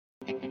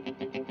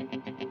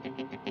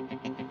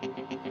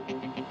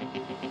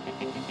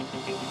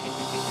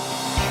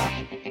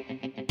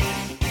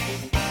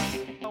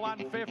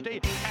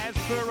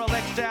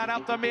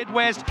up the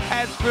Midwest.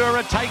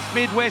 Asfoora takes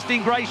Midwest,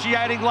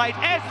 ingratiating late.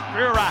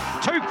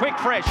 Asfoora, too quick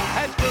fresh.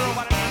 Asfoora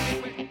won it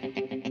from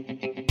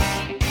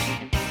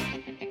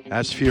Midwest.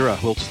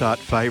 Asfoora will start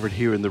favourite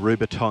here in the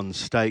Rubiton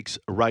Stakes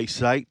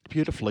Race 8.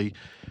 Beautifully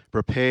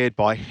prepared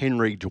by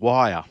Henry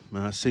Dwyer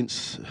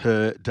since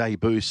her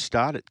debut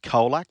start at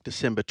Colac,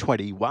 December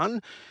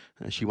 21.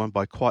 She won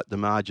by quite the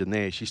margin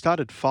there. She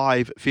started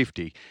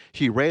 5.50.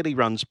 She rarely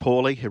runs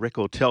poorly. Her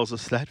record tells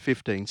us that.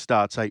 15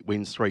 starts, 8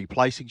 wins, 3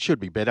 placings. Should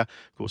be better.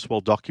 Of course,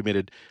 well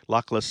documented,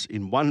 luckless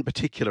in one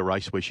particular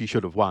race where she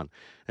should have won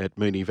at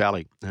Moonee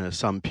Valley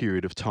some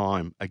period of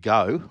time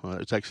ago.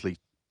 It's actually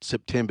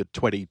September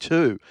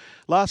 22.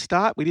 Last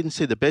start, we didn't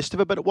see the best of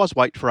her, but it was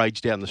weight for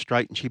age down the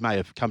straight, and she may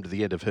have come to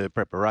the end of her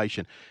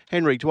preparation.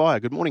 Henry Dwyer.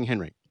 Good morning,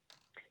 Henry.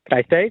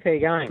 G'day, Steve. How you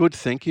going? Good,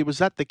 thank you. Was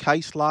that the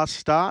case last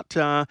start?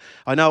 I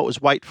know it was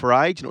weight for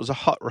age and it was a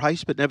hot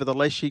race, but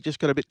nevertheless, she just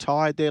got a bit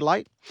tired there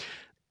late?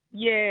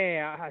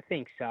 Yeah, I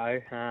think so.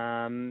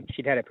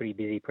 She'd had a pretty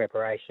busy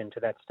preparation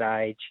to that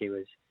stage. She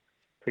was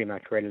pretty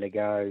much ready to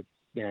go,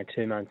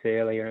 2 months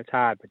earlier, and it's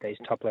hard with these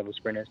top-level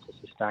sprinters to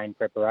sustain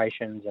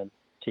preparations, and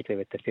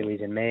particularly with the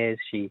fillies and mares.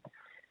 She,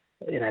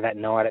 that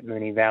night at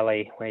Moonee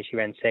Valley where she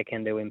ran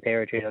second to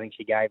Imperatrice, I think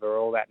she gave her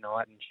all that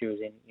night, and she was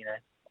in,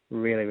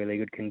 really, really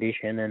good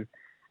condition, and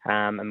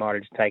it might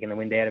have just taken the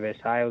wind out of her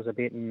sails a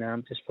bit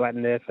and just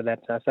flattened her for that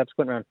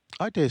subsequent run.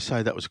 I dare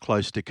say that was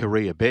close to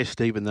career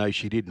best, even though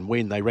she didn't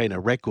win. They ran a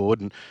record,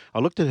 and I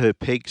looked at her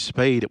peak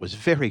speed. It was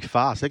very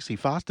fast, actually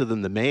faster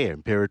than the mare,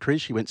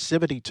 Imperatrice. She went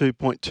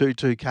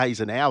 72.22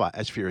 k's an hour,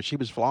 Asfoora. She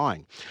was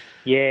flying.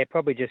 Yeah,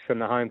 probably just from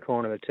the home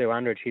corner of the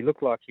 200. She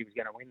looked like she was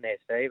going to win there,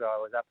 Steve. I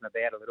was up and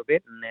about a little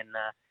bit, and then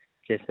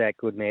just that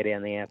good mare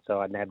down the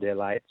outside nabbed her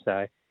late,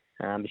 so...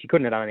 but she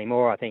couldn't have done any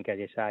more. I think, as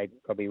you say,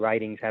 probably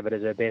ratings have it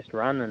as her best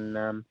run,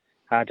 and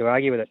hard to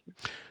argue with it.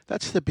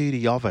 That's the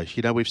beauty of it.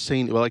 We've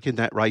seen, like in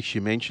that race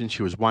you mentioned,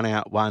 she was 1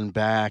 out, 1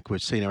 back.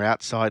 We've seen her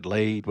outside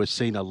lead. We've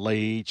seen her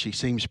lead. She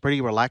seems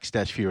pretty relaxed,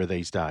 Asfoora,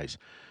 these days.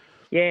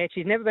 Yeah,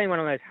 she's never been one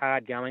of those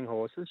hard-going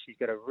horses. She's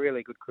got a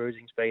really good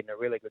cruising speed and a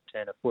really good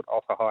turn of foot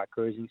off a high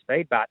cruising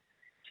speed, but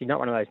she's not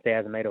one of those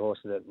 1,000-metre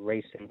horses that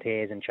reefs and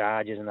tears and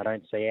charges and they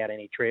don't see out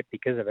any trip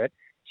because of it.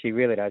 She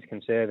really does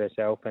conserve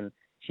herself, and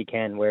she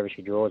can, wherever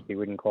she draws, be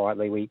ridden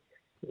quietly. We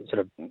sort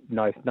of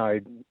no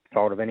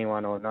fault of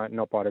anyone or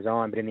not by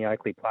design, but in the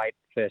Oakleigh Plate,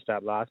 first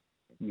up last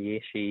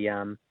year, she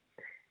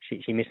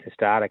missed the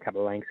start a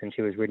couple of lengths and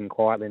she was ridden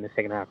quietly in the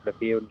second half of the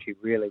field, and she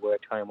really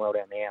worked home well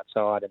down the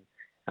outside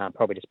and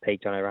probably just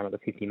peaked on her run at the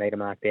 50-metre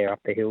mark there up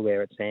the hill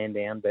there at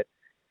Sandown. But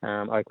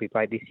Oakleigh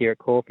Plate this year at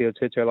Caulfield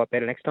suits her a lot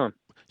better next time.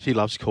 She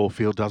loves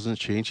Caulfield, doesn't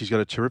she? And she's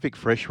got a terrific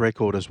fresh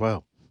record as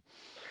well.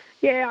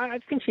 Yeah, I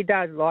think she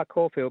does like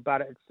Caulfield,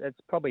 but it's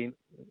probably,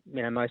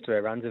 most of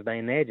her runs have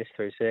been there just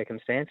through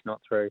circumstance,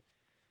 not through,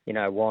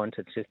 want.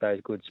 It's just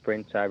those good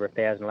sprints over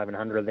 1,000,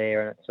 1,100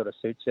 there, and it sort of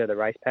suits her, the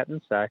race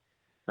pattern. So,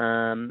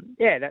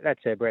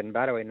 that's her bread and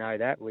butter. We know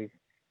that. We've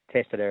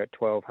tested her at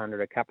 1,200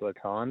 a couple of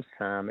times.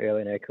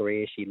 Early in her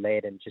career, she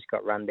led and just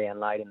got run down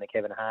late in the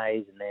Kevin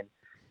Hayes, and then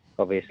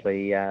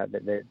obviously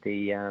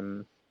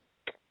the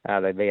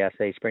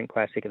VRC Sprint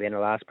Classic at the end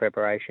of last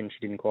preparation,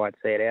 she didn't quite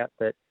see it out,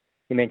 but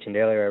you mentioned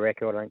earlier her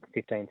record, I think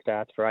 15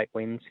 starts for 8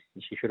 wins.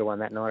 She should have won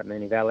that night at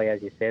Moonee Valley,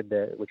 as you said,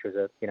 which was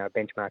a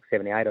benchmark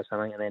 78 or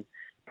something, and then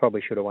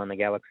probably should have won the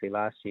Galaxy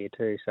last year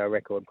too. So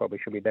record probably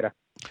should be better.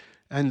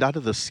 And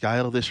under the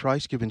scale of this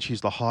race, given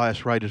she's the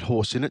highest rated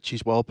horse in it,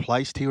 she's well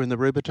placed here in the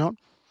Rubiton.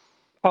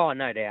 Oh,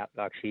 no doubt.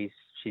 Like she's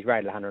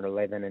rated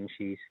 111, and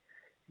she's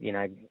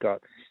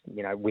got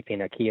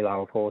within a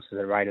kilo of horses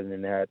that are rated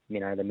in the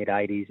the mid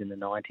 80s and the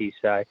 90s.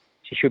 So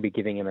she should be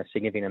giving him a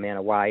significant amount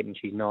of weight, and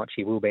she's not.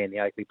 She will be in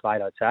the Oakleigh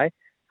Plate, I'd say.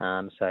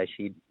 So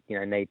she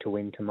need to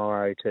win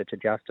tomorrow to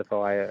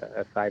justify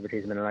a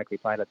favouritism in an Oakleigh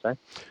Plate, I'd say.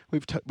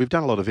 We've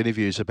done a lot of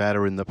interviews about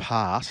her in the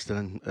past,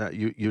 and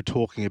you're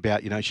talking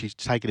about she's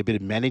taken a bit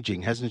of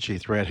managing, hasn't she,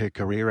 throughout her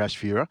career,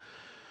 Asfoora?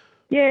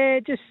 Yeah,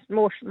 just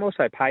more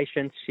so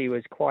patience. She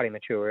was quite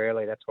immature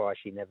early. That's why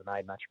she never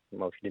made much.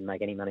 Well, she didn't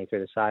make any money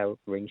through the sale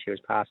ring. She was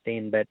passed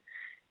in, but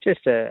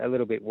just a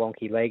little bit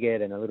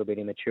wonky-legged and a little bit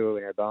immature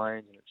in her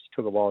bones, and it just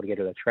took a while to get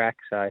to the track.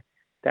 So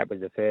that was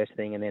the first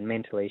thing. And then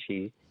mentally,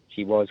 she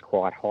was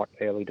quite hot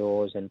early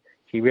doors, and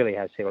she really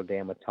has settled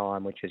down with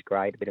time, which is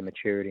great. A bit of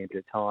maturity and a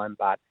bit of time,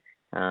 but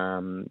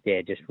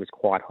just was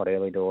quite hot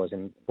early doors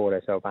and brought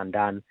herself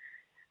undone.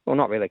 Well,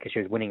 not really because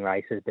she was winning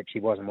races, but she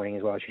wasn't winning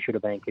as well as she should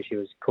have been because she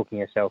was cooking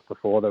herself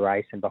before the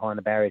race and behind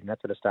the barriers and that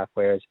sort of stuff,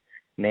 whereas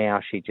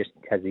now she just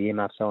has the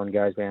earmuffs on,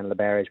 goes around the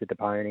barriers with the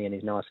pony and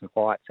is nice and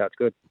quiet, so it's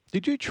good.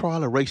 Did you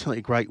trial her recently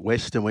at Great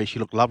Western where she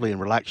looked lovely and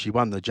relaxed? She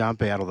won the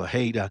jump out of the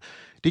heat.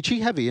 Did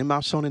she have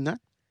earmuffs on in that?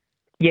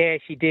 Yeah,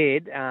 she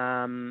did,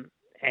 and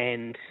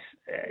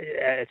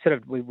sort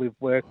of we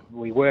work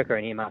her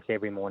in earmuffs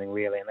every morning,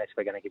 really, unless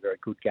we're going to give her a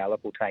good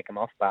gallop, we'll take them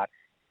off, but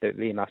the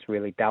earmuffs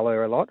really dull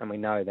her a lot, and we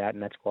know that,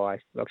 and that's why.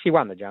 Look, she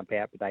won the jump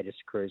out, but they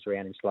just cruised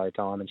around in slow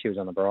time, and she was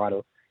on the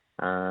bridle.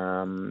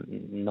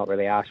 Not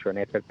really asked for an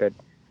effort, but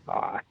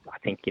I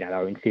think, they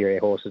were inferior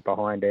horses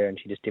behind her and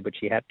she just did what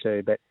she had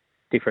to, but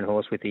different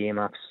horse with the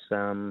earmuffs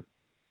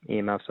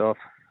off.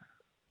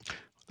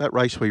 That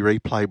race we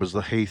replayed was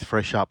the Heath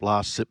Fresh Up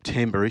last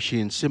September. Is she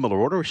in similar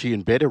order or is she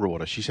in better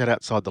order? She sat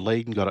outside the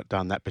lead and got it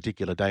done that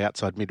particular day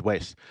outside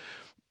Midwest.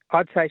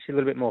 I'd say she's a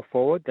little bit more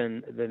forward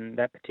than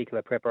that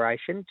particular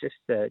preparation. Just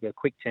a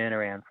quick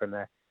turnaround from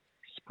the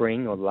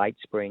spring or late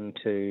spring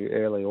to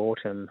early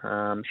autumn.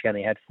 She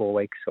only had 4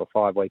 weeks or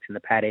 5 weeks in the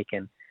paddock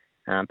and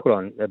put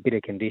on a bit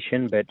of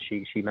condition, but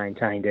she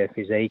maintained her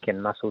physique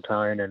and muscle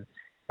tone, and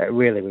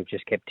really we've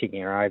just kept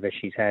ticking her over.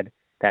 She's had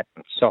that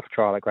soft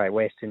trial at Great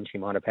Western. She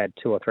might have had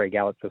 2 or 3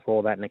 gallops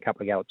before that and a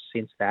couple of gallops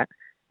since that,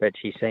 but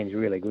she seems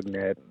really good in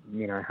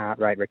her, heart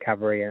rate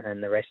recovery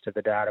and the rest of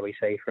the data we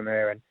see from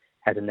her, and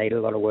hasn't needed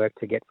a lot of work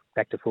to get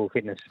back to full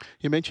fitness.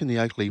 You mentioned the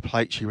Oakleigh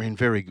Plate. She ran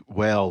very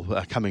well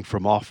coming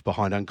from off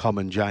behind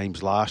Uncommon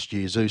James last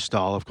year. Zoo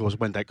Style, of course,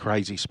 went that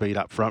crazy speed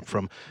up front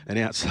from an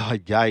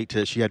outside gate.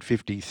 She had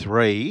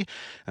 53.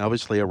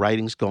 Obviously, her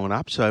rating's gone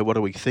up. So what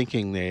are we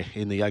thinking there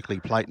in the Oakleigh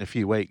Plate in a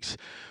few weeks?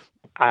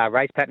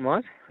 Race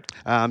pattern-wise?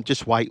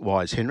 Just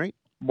weight-wise, Henry?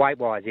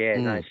 Weight-wise, yeah.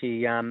 No,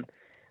 she...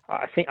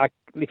 I think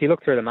if you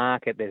look through the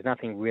market, there's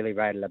nothing really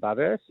rated above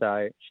her.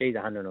 So she's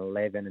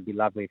 111. It'd be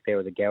lovely if there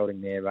was a gelding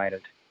there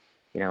rated,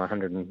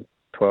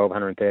 112,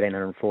 113,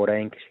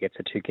 114, because she gets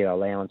a 2 kilo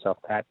allowance off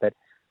that. But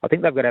I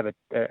think they've got to have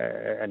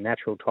a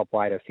natural top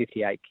weight of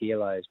 58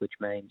 kilos, which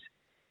means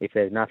if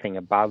there's nothing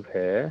above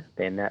her,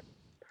 then that,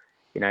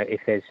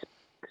 if there's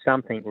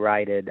something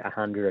rated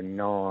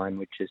 109,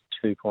 which is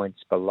 2 points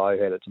below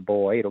her, that's a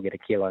boy, it'll get a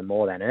kilo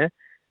more than her.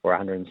 Or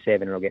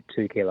 107, it'll get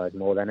 2 kilos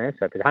more than her.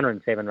 So if it's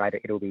 107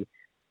 rated, it'll be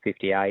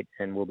 58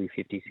 and will be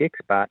 56.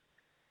 But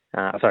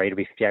it'll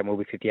be 58 and will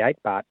be 58.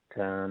 But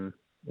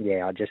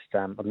it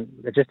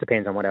just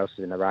depends on what else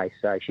is in the race.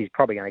 So she's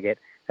probably going to get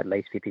at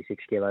least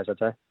 56 kilos, I'd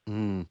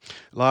say.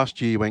 Last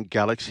year you went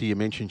Galaxy. You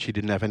mentioned she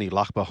didn't have any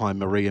luck behind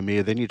Maria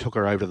Mere. Then you took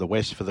her over to the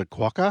west for the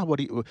Quokka. What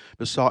do you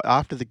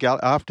after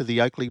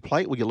the Oakleigh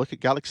Plate? Will you look at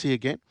Galaxy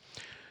again?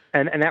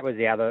 And that was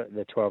the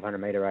 1,200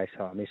 metre race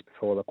I missed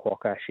before the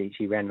Quokka.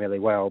 She ran really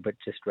well, but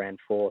just ran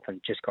fourth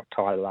and just got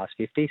tired the last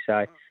 50. So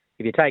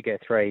if you take her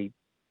 3,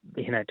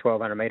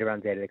 1,200 metre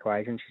runs out of the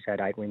equation, she's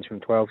had 8 wins from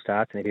 12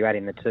 starts. And if you add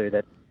in the 2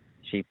 that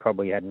she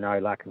probably had no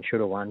luck and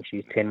should have won,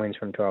 she's 10 wins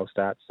from 12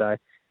 starts. So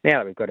now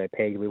that we've got her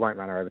pegged, we won't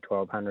run her over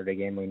 1,200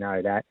 again. We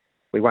know that.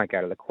 We won't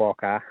go to the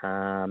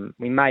Quokka.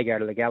 We may go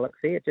to the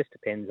Galaxy. It just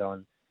depends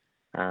on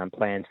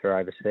plans for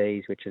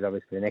overseas, which is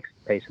obviously the next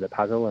piece of the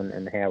puzzle,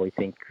 and how we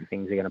think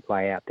things are going to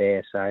play out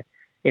there. So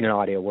in an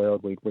ideal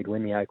world, we'd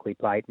win the Oakleigh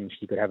Plate and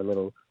she could have a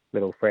little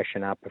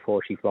freshen up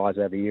before she flies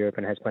over Europe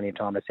and has plenty of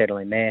time to settle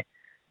in there.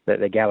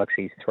 The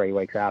Galaxy's 3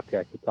 weeks after the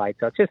Oakleigh Plate,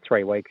 so it's just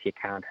 3 weeks you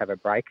can't have a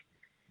break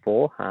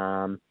for.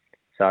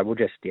 So we'll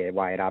just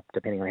weigh it up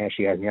depending on how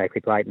she goes in the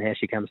Oakleigh Plate and how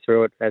she comes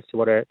through it as to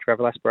what her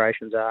travel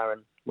aspirations are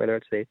and whether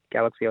it's the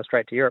Galaxy or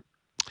straight to Europe.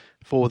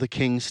 For the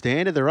King's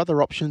Stand, are there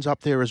other options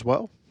up there as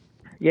well?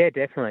 Yeah,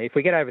 definitely. If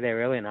we get over there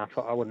early enough,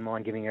 I wouldn't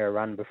mind giving her a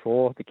run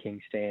before the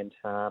King's Stand.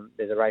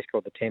 There's a race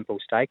called the Temple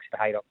Stakes at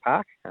Haydock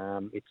Park.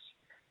 It's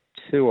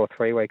 2 or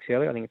 3 weeks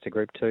early. I think it's a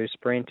Group 2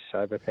 sprint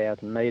over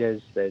 1,000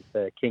 metres. There's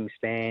the King's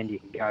Stand. You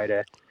can go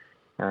to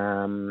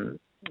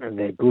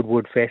the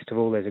Goodwood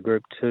Festival. There's a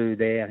Group 2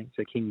 there. I think it's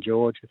the King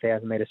George,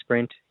 1,000 metre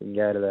sprint. You can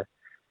go to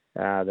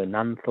the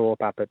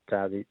Nunthorpe up at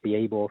the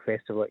Ebor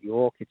Festival at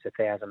York. It's a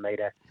 1,000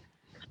 metre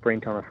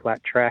sprint on a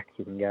flat track.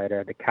 You can go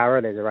to the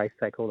Curragh. There's a race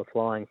they call the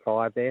Flying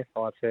 5 there,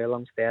 5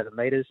 furlongs, 1,000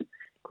 metres.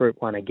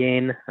 Group 1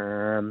 again.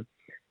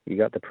 You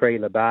got the Prix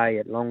Le Bay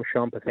at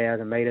Longchamp,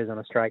 1,000 metres on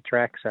a straight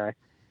track. So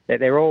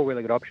they're all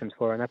really good options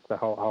for her, and that's the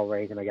whole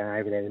reason we're going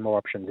over there. There's more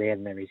options there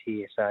than there is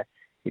here. So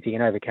if you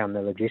can overcome the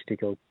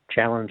logistical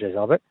challenges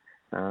of it,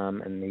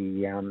 and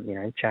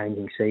the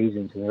changing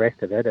seasons and the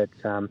rest of it,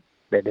 it's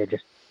they're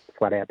just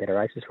flat out better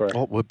races for her.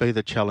 What would be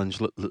the challenges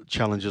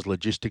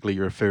logistically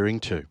you're referring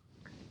to?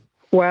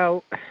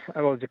 Well,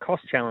 it's a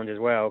cost challenge as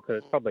well,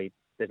 because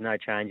there's no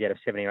change out of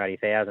 70 or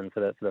 80,000 for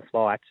the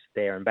flights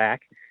there and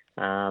back,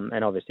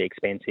 and obviously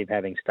expensive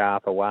having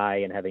staff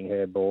away and having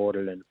her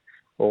boarded and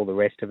all the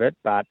rest of it.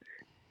 But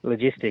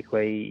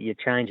logistically, you're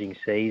changing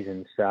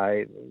seasons,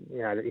 so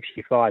if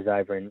she flies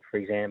over in, for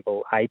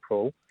example,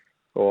 April,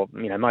 or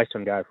most of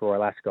them go for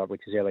Royal Ascot,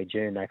 which is early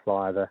June, they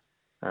fly over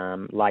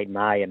late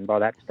May, and by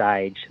that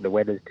stage the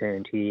weather's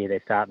turned here.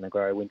 They're starting to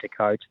grow winter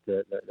coats.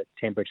 The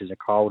temperatures are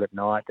cold at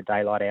night. The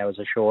daylight hours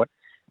are short,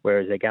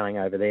 whereas they're going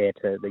over there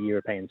to the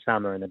European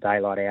summer and the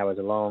daylight hours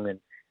are long and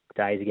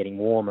days are getting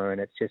warmer, and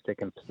it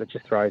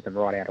just throws them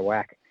right out of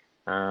whack.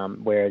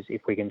 Whereas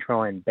if we can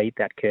try and beat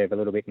that curve a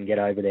little bit and get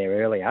over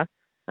there earlier,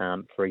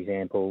 for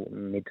example,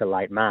 mid to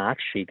late March,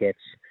 she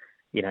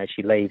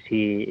leaves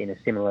here in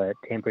a similar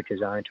temperature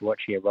zone to what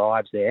she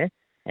arrives there,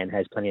 and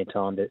has plenty of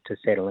time to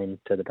settle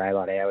into the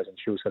daylight hours, and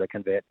she'll sort of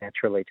convert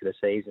naturally to the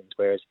seasons.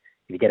 Whereas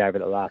if you get over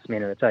at the last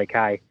minute, it's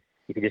okay.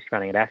 If you're just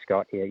running at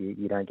Ascot,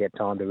 you don't get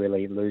time to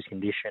really lose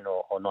condition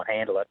or not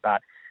handle it.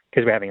 But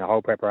because we're having a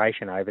whole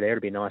preparation over there,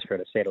 it'd be nice for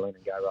her to settle in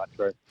and go right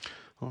through.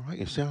 All right,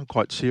 you sound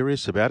quite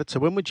serious about it. So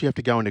when would you have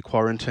to go into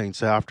quarantine,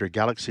 say, after a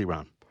Galaxy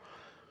run?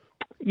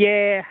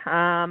 Yeah,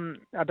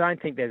 I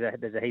don't think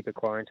there's a heap of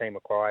quarantine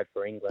required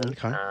for England.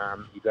 Okay.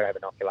 You've got to have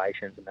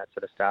inoculations and that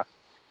sort of stuff.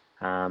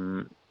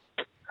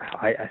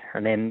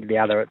 And then the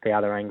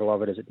other angle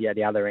of it is at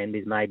the other end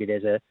is maybe there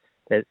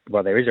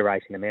is a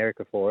race in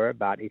America for her,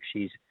 but if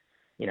she's,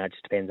 it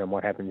just depends on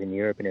what happens in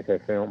Europe, and if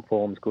her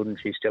form's good and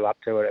she's still up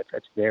to it,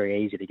 it's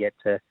very easy to get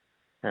to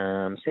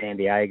San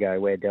Diego,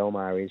 where Del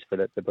Mar is for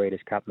the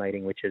Breeders' Cup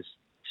meeting, which is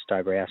just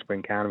over our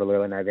Spring Carnival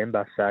early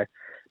November. So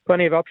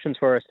plenty of options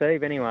for us,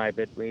 Steve, anyway,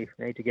 but we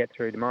need to get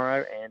through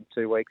tomorrow and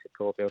 2 weeks at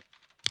Caulfield.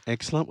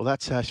 Excellent. Well,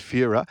 that's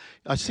Asfoora.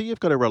 I see you've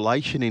got a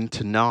relation in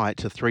tonight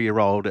to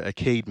 3-year-old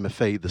Akeed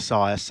Mafid, the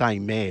sire,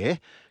 same mare,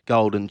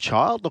 Golden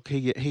Child. Look,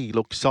 he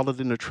looked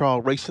solid in a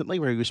trial recently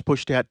where he was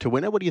pushed out to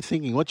winner. What are you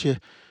thinking? What's your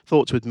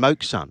thoughts with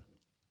Moke's son?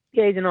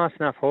 Yeah, he's a nice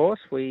enough horse.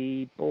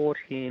 We bought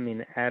him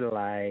in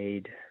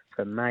Adelaide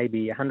for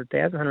maybe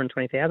 100,000,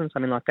 120,000,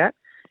 something like that.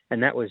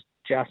 And that was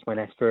just when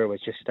Asfoora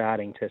was just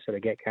starting to sort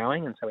of get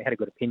going. And so we had a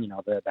good opinion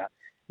of her, but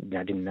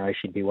didn't know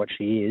she'd be what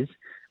she is.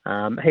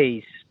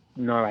 He's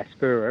no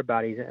Asfoora,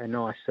 but he's a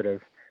nice sort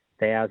of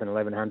 1,000,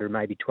 1,100,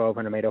 maybe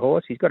 1,200 metre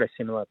horse. He's got a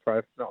similar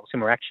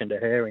action to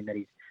her in that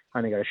he's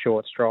only got a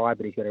short stride,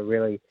 but he's got a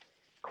really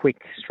quick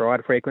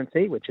stride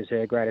frequency, which is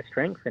her greatest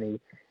strength. And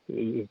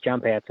his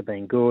jump outs have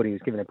been good. He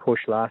was given a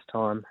push last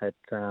time at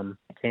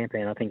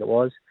Campan, I think it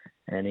was,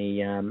 and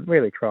he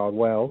really trialled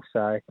well. So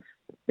a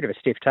bit of a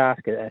stiff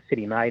task, a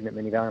City Maiden at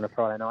Moonee Valley on a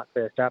Friday night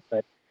first up,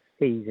 but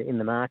he's in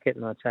the market,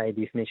 and I'd say he'd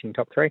be finishing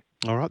top 3.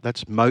 All right,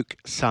 that's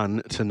Moke's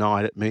son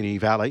tonight at Moonee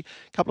Valley.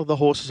 A couple of the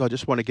horses I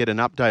just want to get an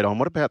update on.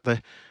 What about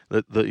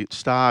the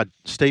star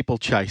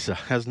steeplechaser?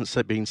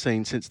 Hasn't been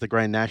seen since the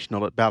Grand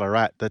National at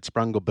Ballarat. That's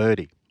Brungle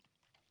Birdie.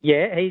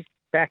 Yeah, he's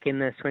back in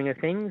the swing of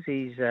things.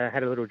 He's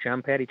had a little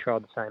jump out. He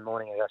trialled the same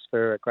morning as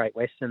Asfoora at Great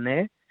Western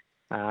there.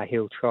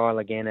 He'll trial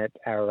again at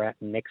Ararat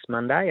next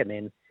Monday, and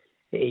then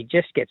he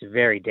just gets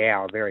very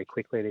dour very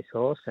quickly, this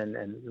horse,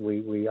 and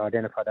we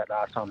identified that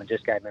last time and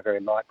just gave him a very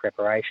light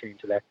preparation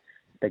into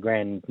the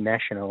Grand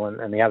National.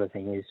 And the other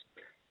thing is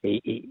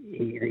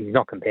he's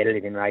not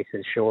competitive in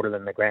races shorter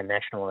than the Grand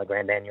National or the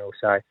Grand Annual,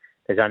 so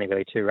there's only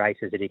really 2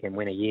 races that he can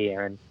win a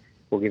year, and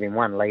we'll give him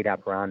one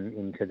lead-up run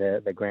into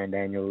the Grand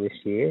Annual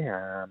this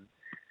year,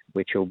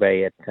 which will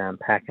be at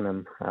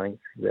Pakenham. I think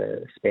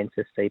the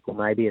Spencer steeple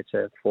maybe. It's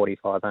a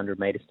 4,500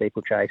 metre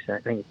steeplechase. I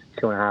think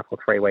it's 2.5 or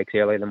 3 weeks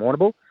earlier than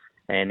Warrnambool.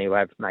 And he'll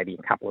have maybe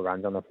a couple of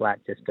runs on the flat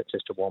just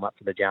to warm up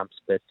for the jumps.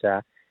 But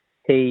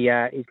he's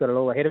got it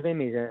all ahead of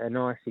him. He's a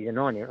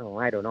 9-year-old,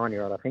 or 8 or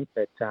 9-year-old, I think.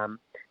 But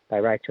they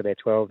race till they're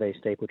 12, these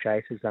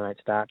steeplechasers. They don't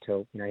start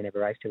till, he never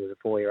raced till he was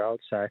a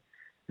 4-year-old. So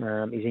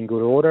he's in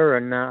good order,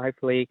 and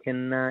hopefully he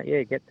can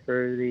get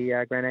through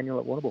the Grand Annual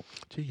at Warrnambool.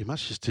 Gee, you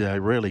must just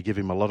really give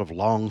him a lot of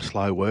long,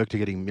 slow work to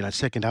get him,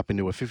 second up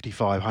into a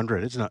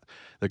 5,500, isn't it?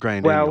 The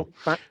Grand Annual.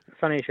 Well,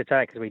 funny you should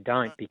say, because we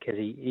don't, because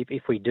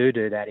if we do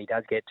that, he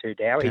does get too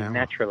dour. He's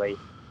naturally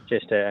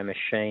just a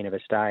machine of a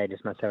stay.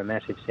 Just must have a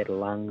massive set of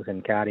lungs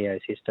and cardio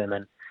system,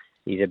 and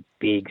he's a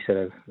big sort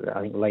of,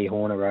 I think Lee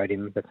Horner rode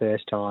him the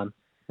first time,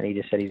 and he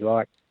just said he's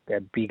like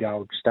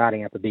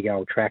starting up a big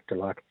old tractor,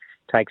 like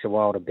takes a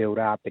while to build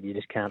up, but you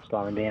just can't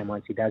slow him down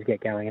once he does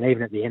get going. And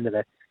even at the end of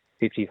the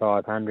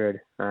 5,500,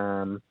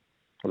 or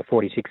the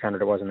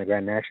 4,600 it was in the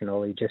Grand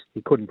National, he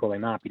couldn't pull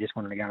him up. He just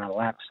wanted to go another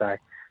lap. So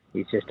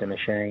he's just a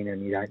machine,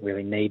 and you don't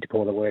really need to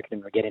pour the work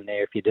in to get him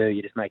there. If you do,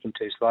 you just make him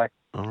too slow.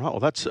 All right, well,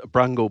 that's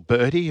Brungle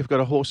Birdie. You've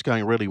got a horse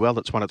going really well.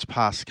 That's won its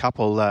past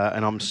couple,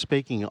 and I'm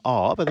speaking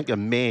of, I think, a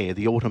mare,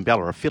 the Autumn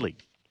Bella, a filly.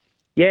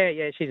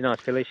 Yeah, she's a nice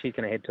filly. She's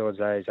going to head towards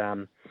those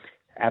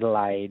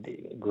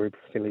Adelaide group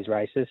fillies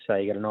races. So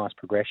you got a nice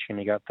progression.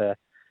 You got the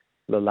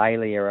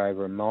Lelia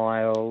over a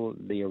mile,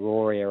 the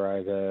Aurora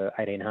over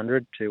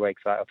 1,800, 2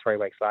 weeks later, 3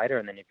 weeks later,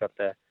 and then you've got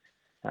the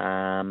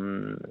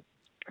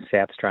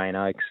South Australian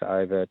Oaks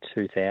over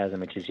 2,000,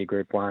 which is your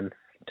Group 1,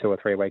 2 or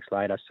 3 weeks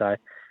later. So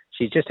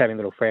she's just having a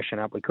little freshen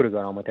up. We could have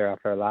gone on with her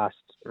after her last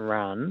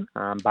run,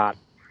 but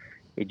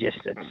it's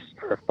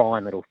for a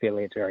fine little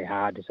filly. It's very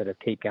hard to sort of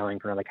keep going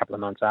for another couple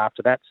of months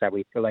after that. So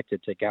we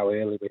elected to go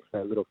early with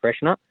a little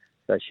freshen up.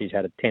 So she's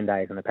had 10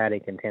 days in the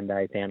paddock and 10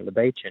 days down at the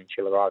beach, and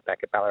she'll arrive back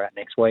at Ballarat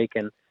next week.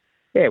 And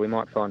yeah, we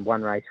might find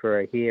one race for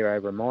her here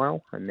over a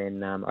mile, and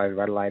then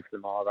over Adelaide for the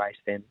mile race,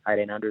 then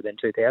 1,800, then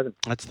 2,000.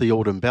 That's the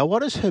Autumn Bell.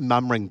 What is her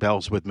mum ring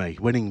bells with me?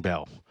 Winning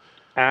Bell.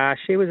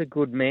 She was a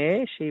good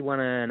mare. She won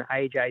an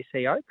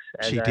AJC Oaks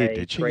as she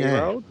did she?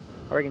 3-year-old.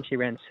 Yeah. I reckon she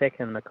ran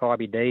second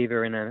Mackay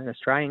Diva in an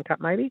Australian Cup,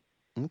 maybe.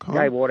 Okay.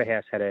 Jay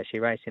Waterhouse had her. She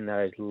raced in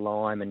those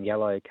lime and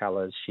yellow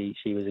colours.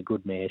 She was a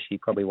good mare. She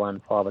probably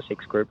won 5 or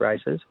 6 group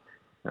races.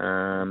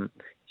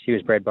 She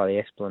was bred by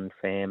the Esplin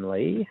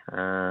family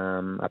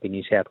up in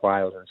New South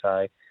Wales, and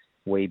so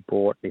we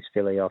bought this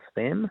filly off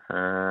them.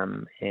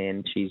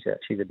 And she's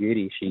a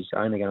beauty. She's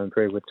only going to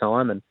improve with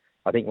time, and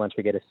I think once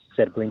we get a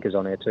set of blinkers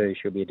on her too,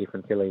 she'll be a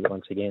different filly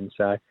once again.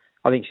 So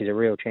I think she's a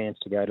real chance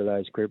to go to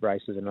those group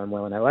races and run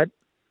well in Adelaide.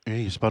 Yeah,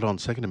 you're spot on.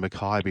 Second to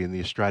Mackay in the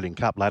Australian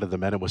Cup. Ladder the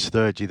Man was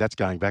third. Gee, that's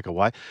going back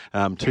away.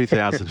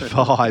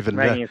 2005. and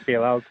Making us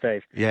feel old,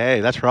 Steve. Yeah,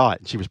 that's right.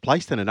 She was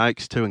placed in an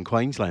Oaks too in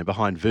Queensland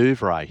behind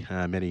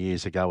Vouvray many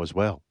years ago as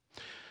well.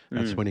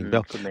 That's winning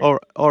bell.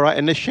 All right.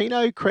 And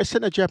Nishino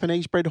Crescent, a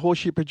Japanese bred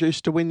horse you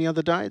produced to win the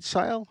other day at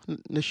sale?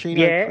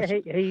 Nishino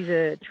Crescent? He's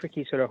a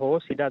tricky sort of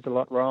horse. He does a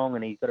lot wrong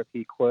and he's got a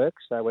few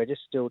quirks. So we're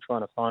just still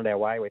trying to find our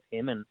way with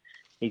him. And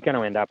he's going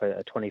to end up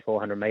a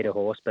 2,400 metre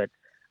horse, but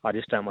I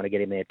just don't want to get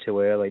him there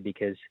too early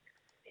because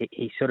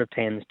he sort of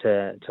tends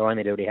to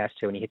only do what he has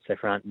to when he hits the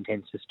front and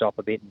tends to stop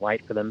a bit and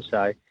wait for them.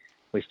 So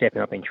we step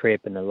him up in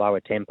trip and the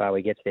lower tempo,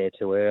 he gets there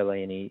too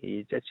early. And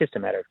it's just a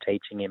matter of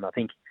teaching him. I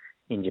think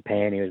in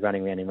Japan, he was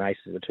running around in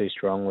races that were too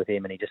strong with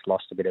him, and he just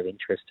lost a bit of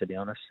interest, to be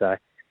honest. So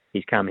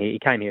he came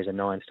here as a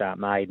 9-start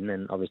maiden,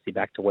 and obviously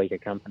back to weaker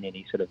company, and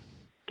he's sort of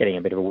getting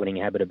a bit of a winning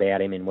habit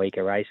about him in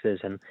weaker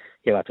races, and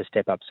he'll have to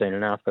step up soon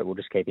enough. But we'll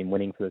just keep him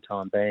winning for the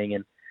time being,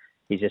 and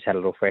he's just had a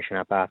little freshen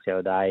up after the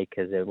other day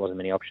because there wasn't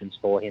many options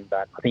for him.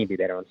 But I think he'd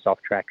be better on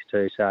soft tracks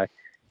too. So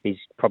he's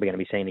probably going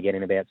to be seen again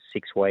in about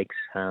 6 weeks,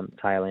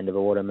 tail end of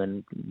autumn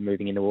and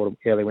moving into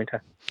early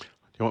winter. Do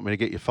you want me to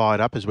get you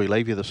fired up as we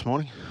leave you this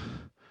morning?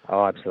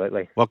 Oh,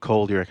 absolutely. What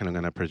call do you reckon I'm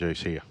going to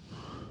produce here?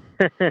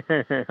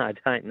 I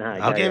don't know.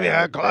 I'll give you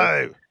a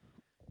clue.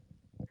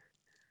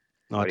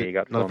 What do you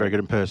got Not a very me?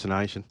 good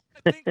impersonation.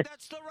 I think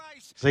that's the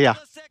race. See ya.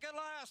 The second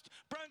last.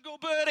 Brungle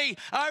Birdie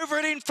over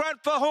it in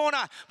front for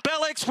Horner.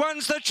 Bellex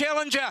wins the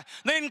Challenger.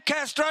 Then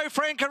Castro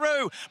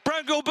Frankaroo.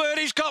 Brungle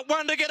Birdie's got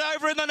one to get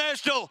over in the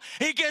National.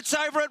 He gets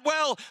over it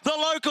well. The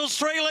locals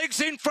 3 legs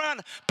in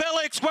front.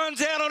 Bellex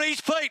one's out on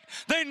his feet.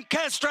 Then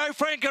Castro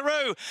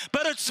Frankaroo.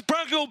 But it's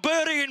Brungle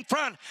Birdie in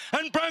front.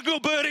 And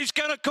Brungle Birdie's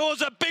going to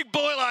cause a big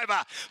boil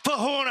over for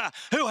Horner,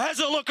 who has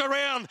a look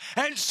around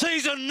and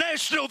sees a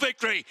national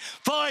victory.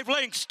 5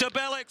 lengths to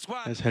Bellex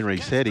one. As Henry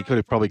said, he could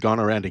have probably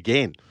gone around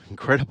again.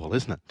 Incredible,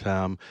 isn't it?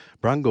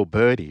 Brungle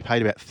Birdie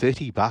paid about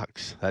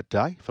 $30 that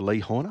day for Lee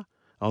Horner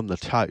on the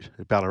tote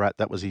at Ballarat.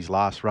 That was his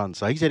last run.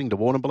 So he's heading to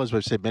Warrnambool, as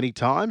we've said many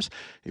times.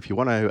 If you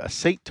want a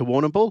seat to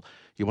Warrnambool,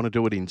 you want to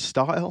do it in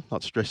style,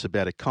 not stress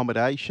about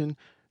accommodation,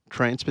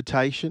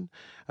 transportation,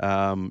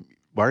 worry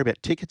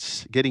about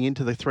tickets, getting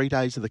into the 3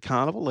 days of the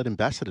carnival, let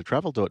Ambassador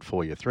Travel do it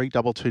for you.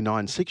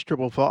 3229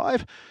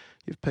 6555.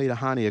 Give Peter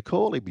Harney a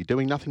call. He'd be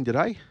doing nothing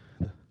today.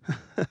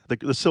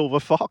 the Silver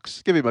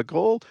Fox. Give him a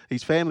call.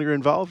 His family are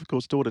involved. Of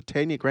course, daughter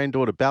Tanya,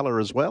 granddaughter Bella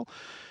as well.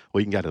 Or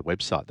you can go to the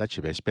website. That's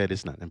your best bet,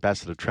 isn't it?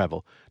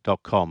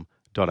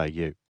 ambassadortravel.com.au.